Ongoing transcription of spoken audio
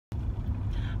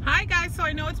Hi guys, so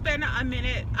I know it's been a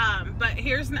minute, but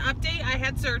here's an update. I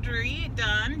had surgery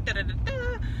done. It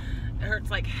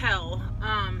hurts like hell.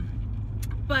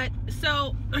 Like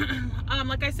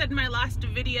I said in my last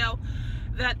video,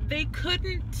 that they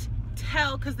couldn't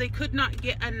tell because they could not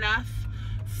get enough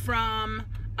from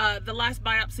the last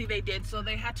biopsy they did. So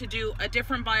they had to do a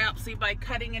different biopsy by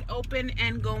cutting it open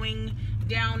and going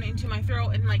down into my throat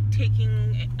and like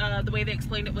taking, the way they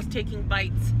explained it was taking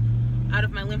bites out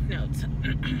of my lymph nodes.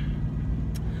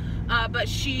 But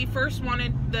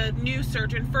the new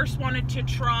surgeon first wanted to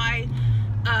try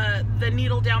the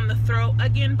needle down the throat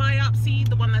again biopsy,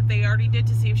 the one that they already did,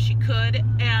 to see if she could.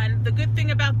 And the good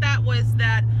thing about that was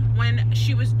that when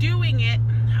she was doing it,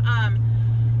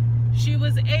 she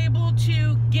was able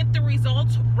to get the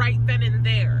results right then and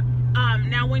there.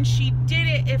 Now when she did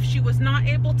it, if she was not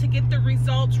able to get the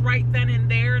results right then and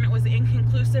there and it was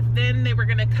inconclusive, then they were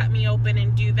going to cut me open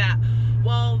and do that.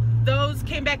 Well, those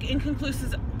came back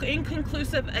inconclusive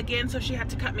again, so she had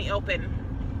to cut me open.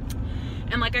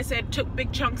 And like I said, took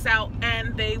big chunks out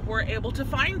and they were able to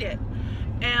find it.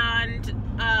 And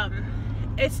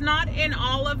it's not in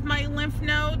all of my lymph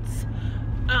nodes.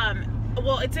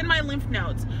 Well, it's in my lymph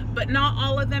nodes, but not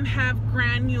all of them have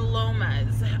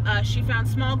granulomas. She found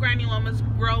small granulomas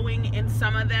growing in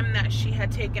some of them that she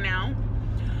had taken out.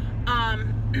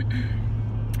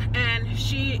 And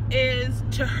she is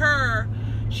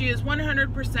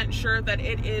 100% sure that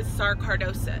it is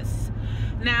sarcoidosis.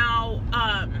 Now,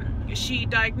 she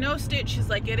diagnosed it. She's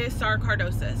like, it is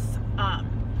sarcoidosis.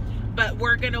 But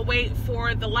we're going to wait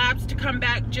for the labs to come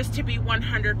back just to be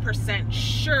 100%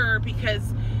 sure,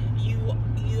 because you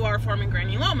are forming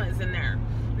granulomas in there.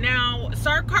 Now,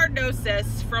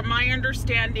 sarcoidosis, from my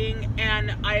understanding,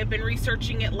 and I have been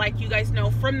researching it like you guys know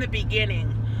from the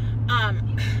beginning,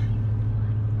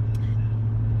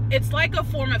 it's like a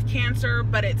form of cancer,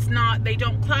 but it's not. They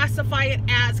don't classify it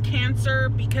as cancer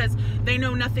because they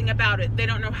know nothing about it. They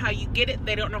don't know how you get it.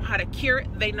 They don't know how to cure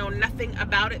it. They know nothing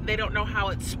about it. They don't know how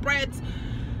it spreads.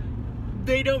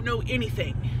 They don't know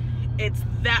anything. It's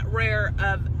that rare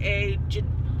of a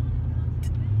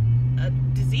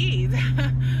disease.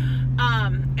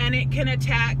 And it can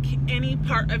attack any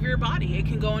part of your body. It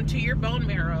can go into your bone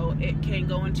marrow. It can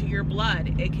go into your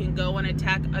blood. It can go and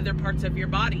attack other parts of your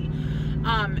body.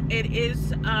 It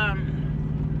is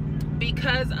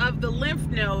because of the lymph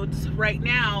nodes right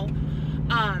now,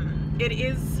 it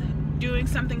is doing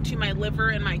something to my liver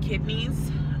and my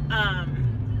kidneys.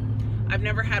 I've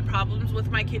never had problems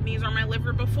with my kidneys or my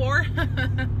liver before.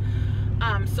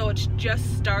 So it's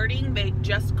just starting. They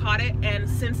just caught it, and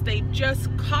since they just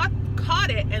caught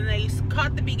it and they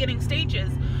caught the beginning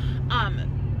stages,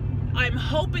 I'm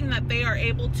hoping that they are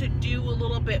able to do a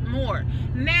little bit more.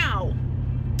 Now,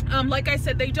 like I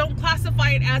said, they don't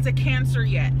classify it as a cancer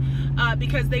yet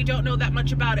because they don't know that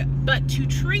much about it. But to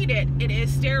treat it, it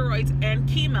is steroids and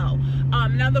chemo.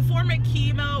 Now, the form of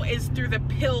chemo is through the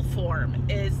pill form,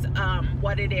 is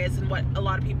what it is and what a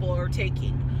lot of people are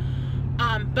taking.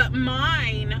 But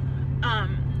mine,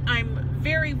 I'm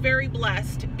very, very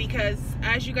blessed because,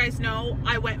 as you guys know,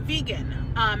 I went vegan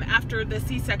after the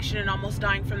C-section and almost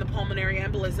dying from the pulmonary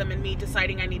embolism and me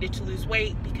deciding I needed to lose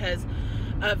weight because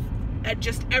of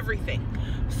just everything.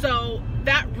 So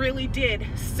that really did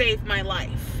save my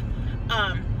life,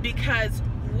 because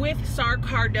with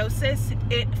sarcoidosis,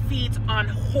 it feeds on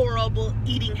horrible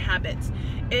eating habits.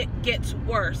 It gets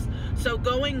worse. So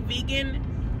going vegan,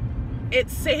 it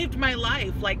saved my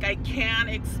life. Like I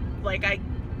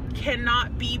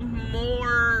cannot be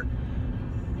more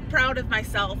proud of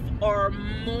myself or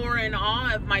more in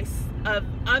awe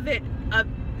of it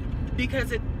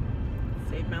because it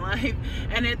saved my life.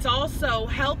 And it's also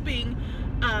helping,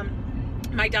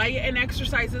 my diet and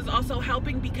exercise is also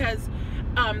helping because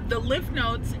the lymph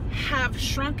nodes have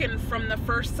shrunken from the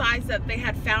first size that they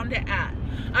had found it at.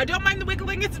 I don't mind the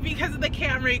wiggling, it's because of the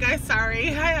camera, you guys, sorry.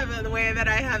 I have the way that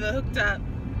I have it hooked up.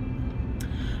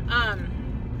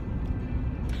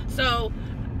 So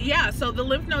yeah, so the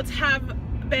lymph nodes have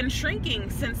been shrinking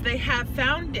since they have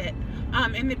found it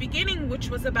in the beginning, which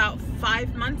was about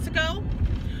 5 months ago.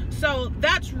 So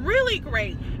that's really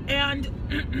great. And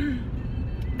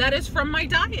that is from my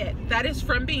diet. That is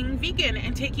from being vegan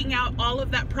and taking out all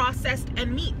of that processed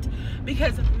and meat,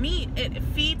 because meat, it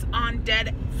feeds on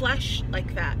dead flesh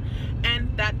like that,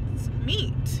 and that's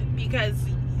meat because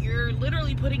you're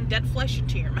literally putting dead flesh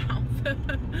into your mouth.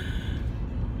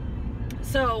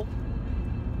 So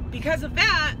because of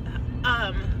that,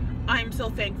 I'm so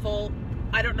thankful.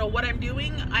 I don't know what I'm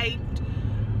doing. I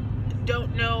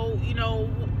don't know,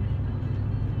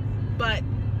 but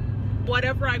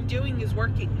whatever I'm doing is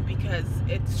working because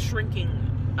it's shrinking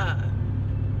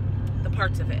the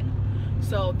parts of it.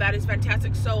 So that is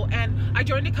fantastic. So, and I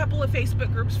joined a couple of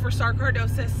Facebook groups for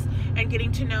sarcoidosis and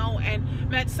getting to know and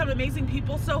met some amazing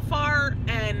people so far.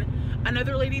 And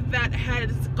another lady that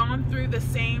has gone through the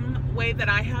same way that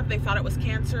I have, they thought it was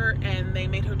cancer and they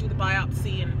made her do the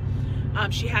biopsy, and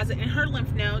she has it in her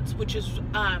lymph nodes, which is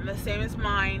the same as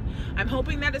mine. I'm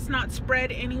hoping that it's not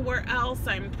spread anywhere else.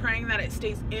 I'm praying that it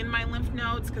stays in my lymph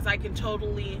nodes, because I can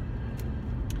totally,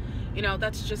 you know,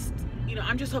 that's just, you know,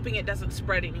 I'm just hoping it doesn't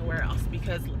spread anywhere else,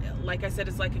 because like I said,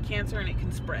 it's like a cancer and it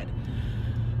can spread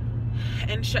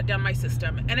and shut down my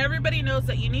system. And everybody knows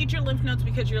that you need your lymph nodes,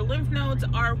 because your lymph nodes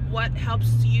are what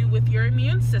helps you with your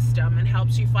immune system and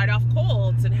helps you fight off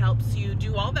colds and helps you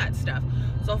do all that stuff.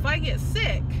 So if I get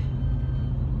sick,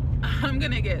 I'm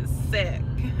gonna get sick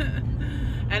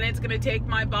and it's gonna take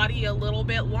my body a little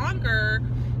bit longer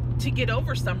to get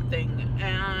over something,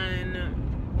 and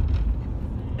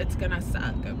it's gonna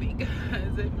suck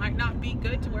because it might not be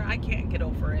good to where I can't get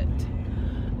over it.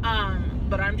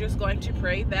 But I'm just going to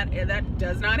pray that that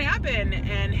does not happen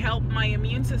and help my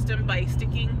immune system by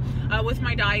sticking with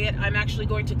my diet. I'm actually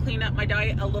going to clean up my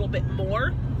diet a little bit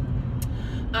more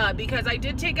because I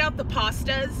did take out the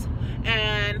pastas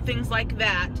and things like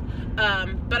that.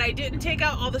 But I didn't take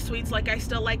out all the sweets. Like, I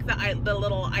still like the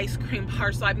little ice cream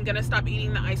bars, so I'm gonna stop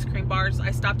eating the ice cream bars.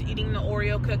 I stopped eating the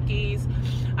Oreo cookies.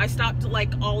 I stopped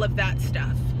like all of that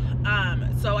stuff.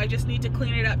 So I just need to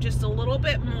clean it up just a little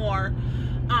bit more.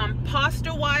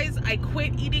 Pasta wise, I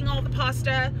quit eating all the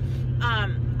pasta.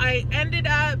 I ended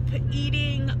up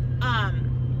eating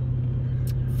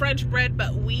French bread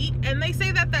but wheat, and they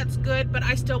say that that's good, but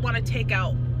I still want to take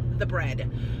out the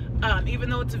bread. Even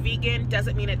though it's vegan,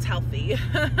 doesn't mean it's healthy.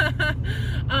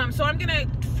 So I'm gonna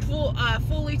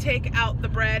fully take out the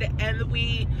bread and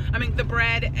the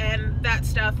bread and that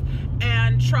stuff,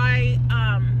 and try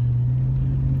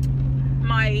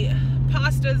my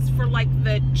pastas for like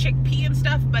the chickpea and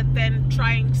stuff, but then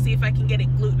trying to see if I can get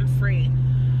it gluten-free.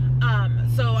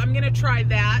 So I'm gonna try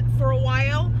that for a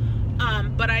while,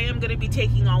 but I am gonna be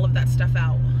taking all of that stuff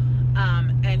out.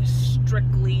 And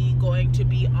strictly going to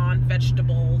be on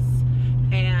vegetables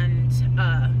and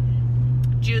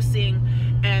juicing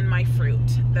and my fruit.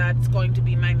 That's going to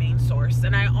be my main source.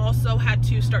 And I also had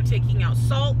to start taking out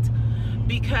salt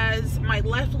because my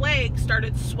left leg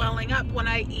started swelling up when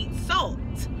I eat salt.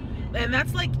 And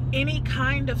that's like any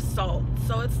kind of salt.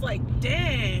 So it's like,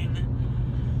 dang.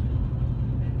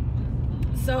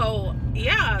 So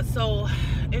yeah, so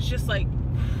it's just like,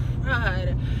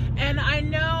 God. And I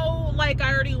know, like,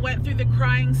 I already went through the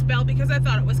crying spell because I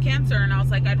thought it was cancer, and I was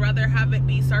like, I'd rather have it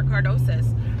be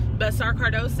sarcoidosis. But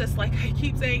sarcoidosis, like I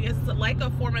keep saying, is like a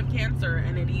form of cancer,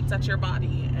 and it eats at your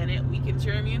body and it weakens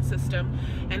your immune system.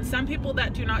 And some people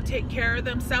that do not take care of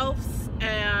themselves,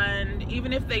 and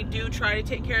even if they do try to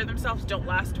take care of themselves, don't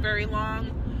last very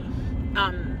long.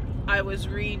 I was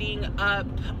reading up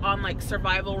on like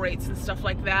survival rates and stuff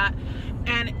like that,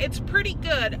 and it's pretty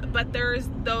good, but there's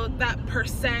that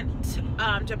percent,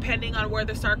 depending on where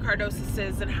the sarcoidosis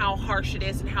is and how harsh it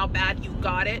is and how bad you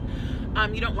got it,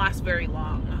 you don't last very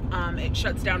long. It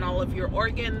shuts down all of your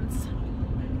organs,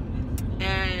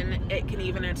 and it can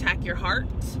even attack your heart,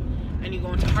 and you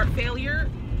go into heart failure,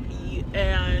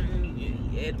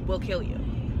 and it will kill you.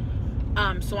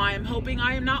 So I am hoping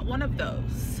I am not one of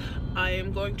those. I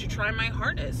am going to try my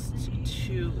hardest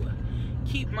to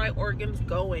keep my organs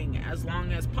going as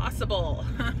long as possible.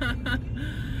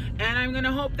 And I'm going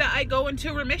to hope that I go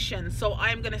into remission. So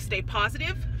I'm going to stay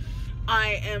positive.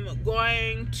 I am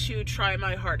going to try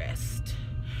my hardest.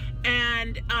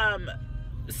 And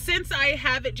since I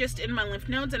have it just in my lymph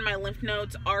nodes, and my lymph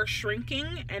nodes are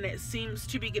shrinking, and it seems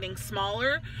to be getting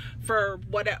smaller for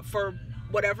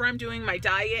whatever I'm doing, my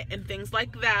diet and things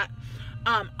like that,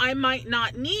 I might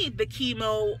not need the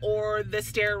chemo or the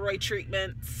steroid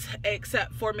treatments,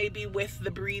 except for maybe with the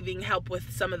breathing, help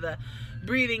with some of the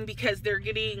breathing, because they're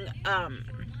getting,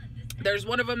 there's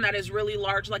one of them that is really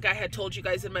large, like I had told you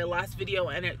guys in my last video,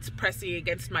 and it's pressing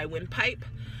against my windpipe.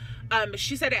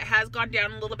 She said it has gone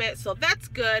down a little bit, so that's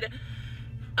good.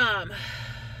 But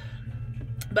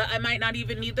I might not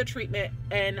even need the treatment,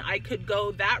 and I could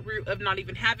go that route of not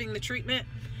even having the treatment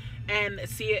and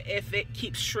see if it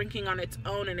keeps shrinking on its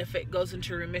own, and if it goes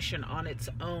into remission on its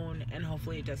own, and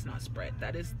hopefully it does not spread.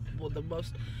 That is, well, the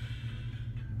most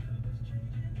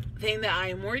thing that I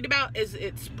am worried about is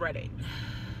it spreading,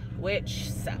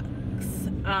 which sucks.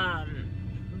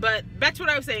 But back to what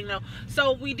I was saying though.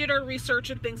 So we did our research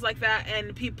and things like that,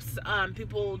 and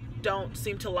people don't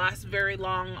seem to last very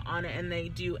long on it, and they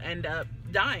do end up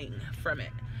dying from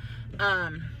it,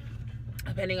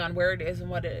 depending on where it is and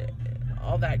what it,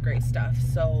 all that great stuff.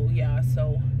 So yeah,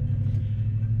 so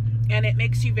and it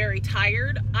makes you very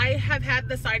tired. I have had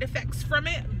the side effects from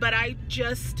it, but I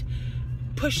just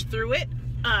push through it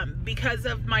because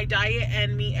of my diet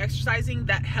and me exercising.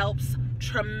 That helps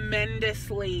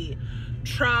tremendously.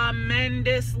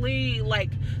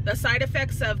 Like the side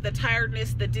effects of the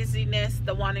tiredness, the dizziness,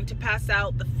 the wanting to pass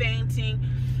out, the fainting,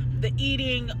 the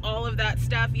eating, all of that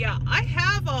stuff. Yeah, I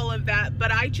have all of that,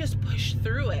 but I just push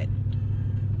through it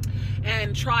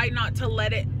and try not to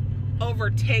let it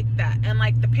overtake that. And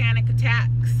like the panic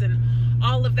attacks and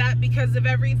all of that because of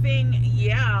everything,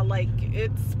 yeah, like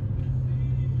it's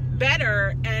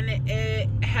better and it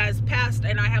has passed,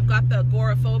 and I have got the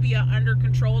agoraphobia under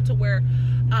control to where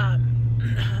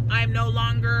I'm no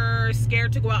longer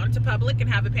scared to go out into public and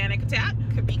have a panic attack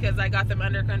because I got them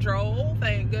under control,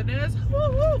 thank goodness.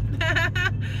 Woo-hoo.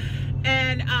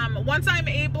 And once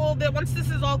this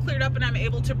is all cleared up and I'm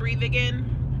able to breathe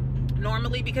again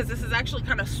normally, because this is actually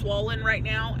kind of swollen right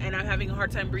now and I'm having a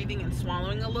hard time breathing and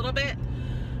swallowing a little bit,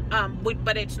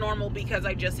 but it's normal because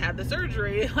I just had the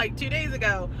surgery like 2 days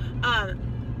ago.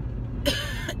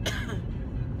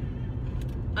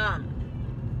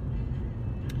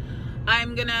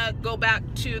 I'm gonna go back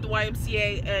to the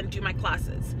YMCA and do my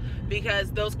classes,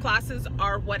 because those classes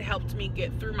are what helped me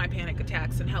get through my panic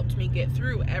attacks and helped me get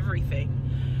through everything.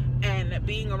 And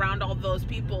being around all those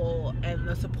people and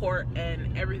the support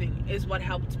and everything is what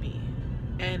helped me.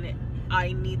 And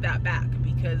I need that back,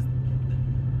 because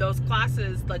those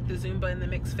classes, like the Zumba and the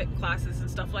mixed fit classes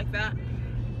and stuff like that,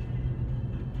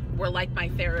 were like my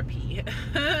therapy.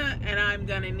 And I'm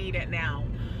gonna need it now.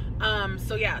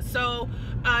 So yeah, so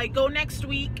I go next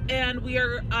week and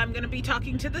I'm gonna be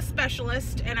talking to the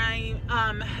specialist, and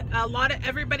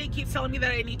everybody keeps telling me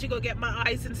that I need to go get my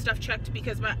eyes and stuff checked,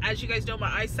 because as you guys know,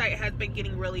 my eyesight has been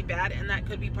getting really bad, and that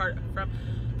could be part from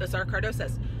the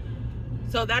sarcoidosis.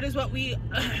 So that is what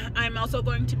I'm also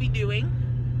going to be doing,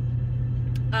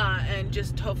 and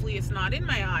just hopefully it's not in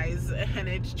my eyes and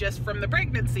it's just from the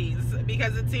pregnancies,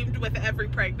 because it seemed with every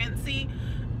pregnancy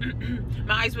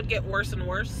my eyes would get worse and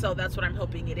worse. So that's what I'm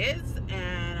hoping it is,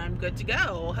 and I'm good to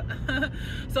go.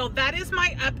 So that is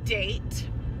my update.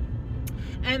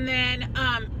 And then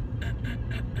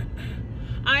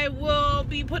I will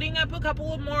be putting up a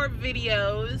couple of more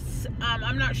videos.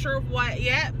 I'm not sure of what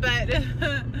yet, but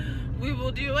we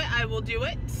will do it. I will do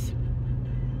it.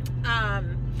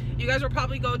 You guys will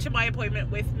probably go to my appointment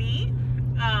with me.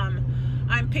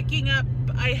 I'm picking up,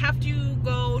 I have to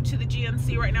go to the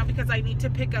GNC right now because I need to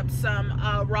pick up some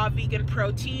raw vegan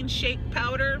protein shake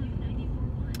powder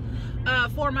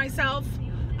for myself,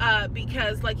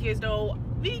 because like you guys know,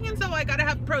 vegan, so I gotta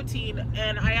have protein,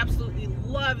 and I absolutely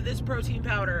love this protein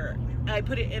powder. I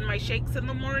put it in my shakes in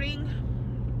the morning.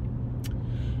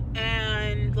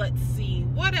 And let's see,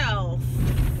 what else?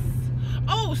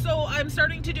 Oh, so I'm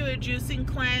starting to do a juicing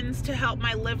cleanse to help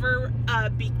my liver,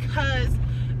 because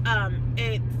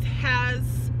it has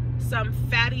some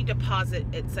fatty deposit.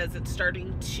 It says it's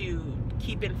starting to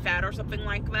keep in fat or something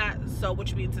like that, so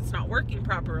which means it's not working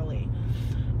properly.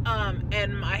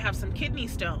 And I have some kidney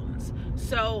stones,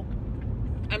 so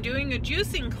I'm doing a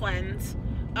juicing cleanse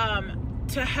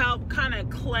to help kind of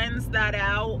cleanse that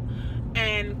out,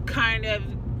 and kind of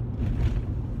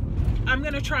I'm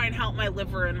gonna try and help my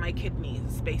liver and my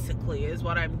kidneys, basically, is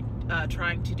what I'm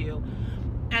trying to do.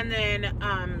 And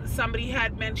then somebody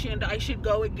had mentioned I should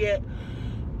go and get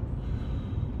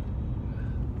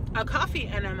a coffee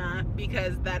enema,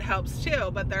 because that helps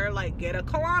too. But they're like, get a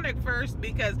colonic first,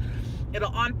 because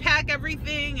it'll unpack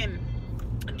everything and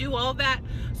do all that.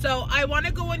 So I want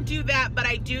to go and do that, but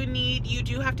you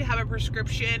do have to have a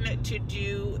prescription to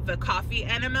do the coffee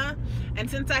enema. And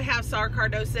since I have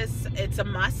sarcoidosis, it's a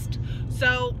must.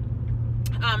 So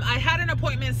I had an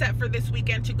appointment set for this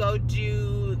weekend to go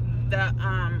do the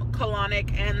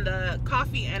colonic and the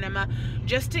coffee enema,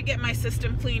 just to get my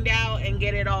system cleaned out and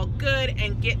get it all good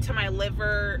and get to my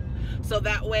liver, so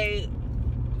that way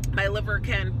my liver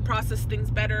can process things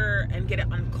better and get it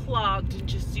unclogged, and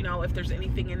just, you know, if there's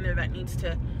anything in there that needs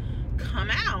to come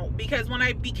out. Because when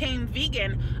I became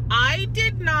vegan, I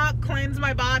did not cleanse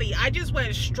my body. I just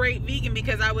went straight vegan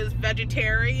because I was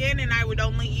vegetarian and I would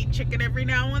only eat chicken every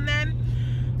now and then.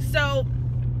 So,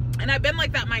 and I've been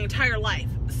like that my entire life.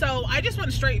 So I just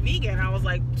went straight vegan. I was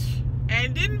like,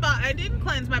 and I didn't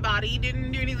cleanse my body,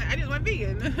 didn't do anything. I just went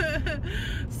vegan.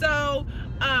 So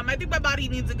I think my body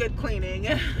needs a good cleaning.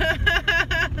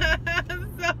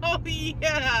 So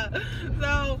yeah,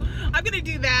 so I'm gonna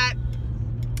do that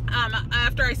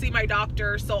after I see my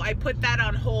doctor. So I put that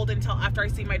on hold until after I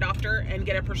see my doctor and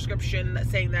get a prescription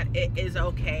saying that it is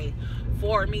okay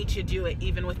for me to do it,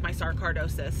 even with my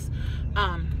sarcoidosis.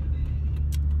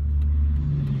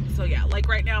 So yeah, like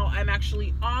right now, I'm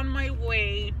actually on my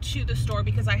way to the store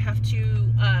because I have to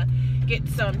get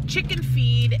some chicken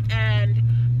feed and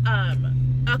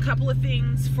a couple of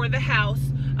things for the house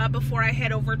before I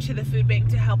head over to the food bank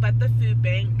to help at the food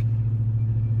bank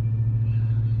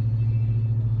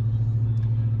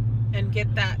and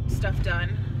get that stuff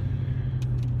done.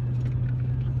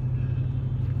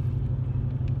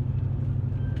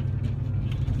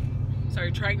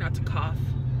 Sorry, trying not to cough.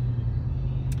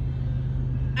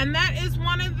 And that is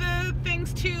one of the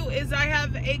things too, is I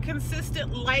have a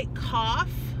consistent light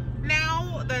cough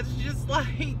now that's just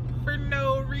like for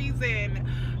no reason,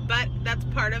 but that's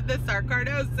part of the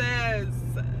sarcoidosis.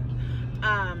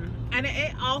 And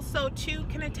it also too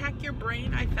can attack your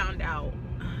brain, I found out.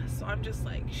 So I'm just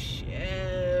like,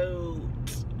 shoot,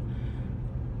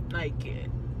 like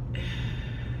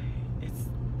it's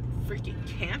freaking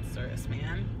cancerous,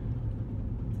 man.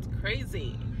 It's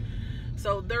crazy.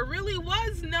 So there really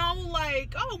was no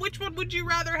like, oh, which one would you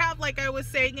rather have? Like I was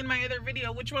saying in my other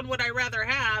video, which one would I rather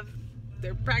have?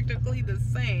 They're practically the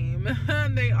same.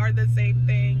 They are the same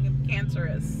thing,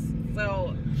 cancerous.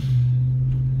 So,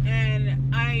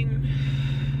 and I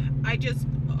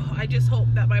just hope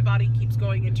that my body keeps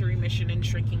going into remission and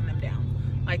shrinking them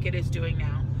down like it is doing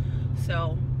now.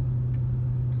 So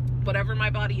whatever my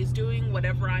body is doing,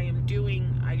 whatever I am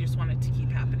doing, I just want it to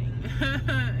keep happening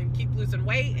and keep losing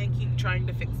weight and keep trying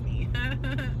to fix me.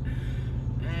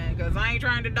 Because I ain't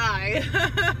trying to die.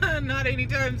 Not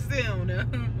anytime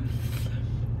soon.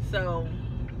 So,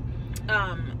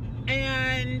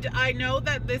 and I know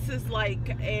that this is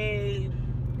like a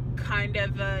kind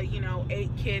of a, you know, 8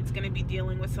 kids gonna be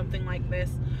dealing with something like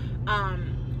this.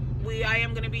 I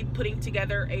am gonna be putting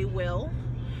together a will,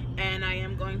 and I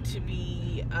am going to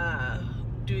be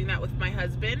doing that with my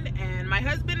husband, and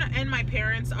my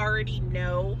parents already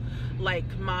know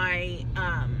like my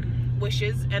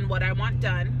wishes and what I want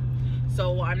done,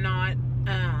 so I'm not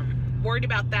worried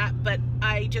about that. But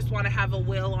I just want to have a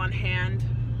will on hand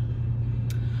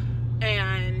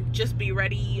and just be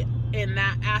ready in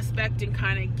that aspect and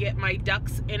kind of get my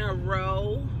ducks in a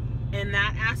row in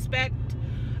that aspect,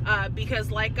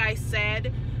 because like I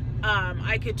said,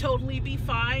 I could totally be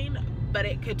fine, but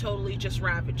it could totally just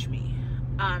ravage me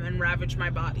and ravage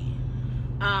my body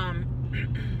and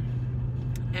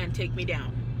take me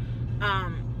down.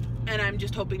 And I'm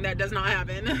just hoping that does not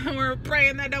happen. We're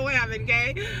praying that don't happen,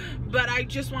 okay? But I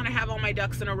just want to have all my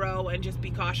ducks in a row and just be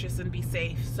cautious and be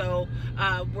safe. So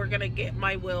we're going to get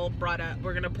my will brought up.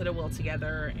 We're going to put a will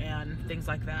together and things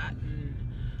like that. And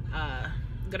I'm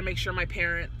going to make sure my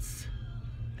parents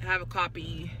have a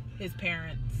copy, his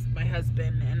parents, my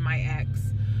husband, and my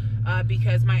ex.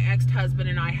 Because my ex-husband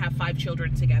and I have 5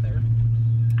 children together.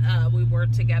 We were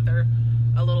together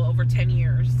a little over 10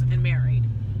 years and married.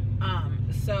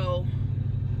 So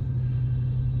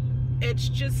it's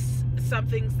just some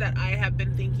things that I have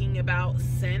been thinking about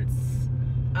since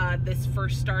this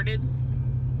first started,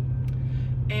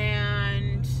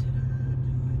 and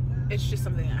it's just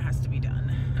something that has to be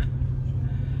done.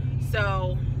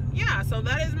 So yeah, so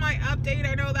that is my update.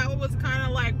 I know that one was kind of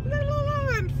like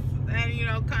and you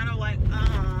know, kind of like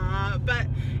but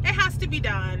it has to be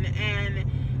done. And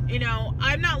you know,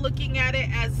 I'm not looking at it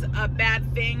as a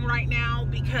bad thing right now,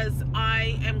 because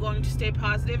I am going to stay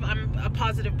positive. I'm a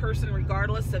positive person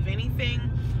regardless of anything.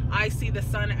 I see the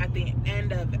sun at the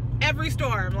end of every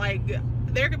storm. Like,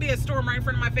 there could be a storm right in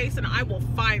front of my face and I will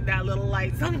find that little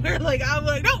light somewhere. Like, I'm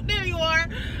like, oh, there you are,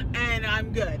 and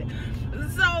I'm good.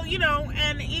 So, you know,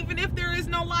 and even if there is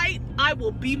no light, I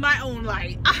will be my own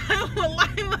light. I will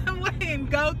light my way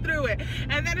and go through it.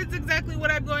 And that is exactly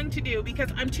what I'm going to do, because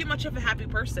I'm too much of a happy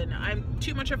person. I'm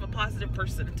too much of a positive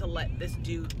person to let this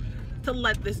do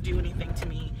anything to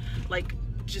me. Like,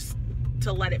 just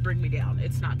to let it bring me down.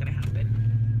 It's not going to happen.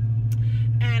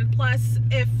 And plus,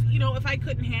 if, you know, if I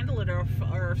couldn't handle it or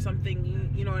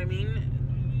something, you know what I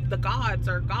mean? The gods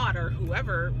or God or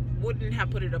whoever wouldn't have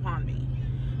put it upon me.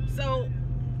 So,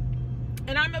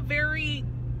 and I'm a very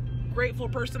grateful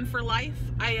person for life.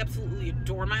 I absolutely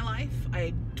adore my life. I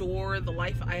adore the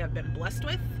life I have been blessed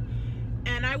with,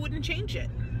 and I wouldn't change it.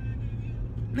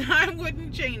 I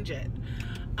wouldn't change it.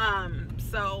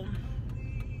 So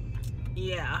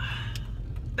yeah,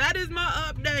 that is my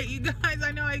update, you guys.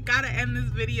 I know I gotta end this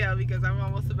video because I'm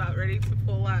almost about ready to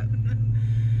pull up.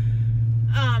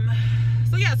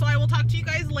 So yeah, so I will talk to you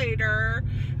guys later,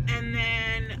 and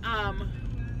then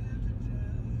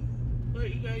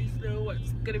let you guys know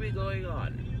what's gonna be going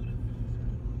on.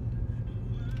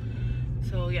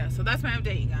 So yeah, so that's my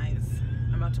update, you guys.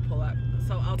 I'm about to pull up,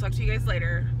 so I'll talk to you guys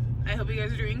later. I hope you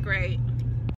guys are doing great.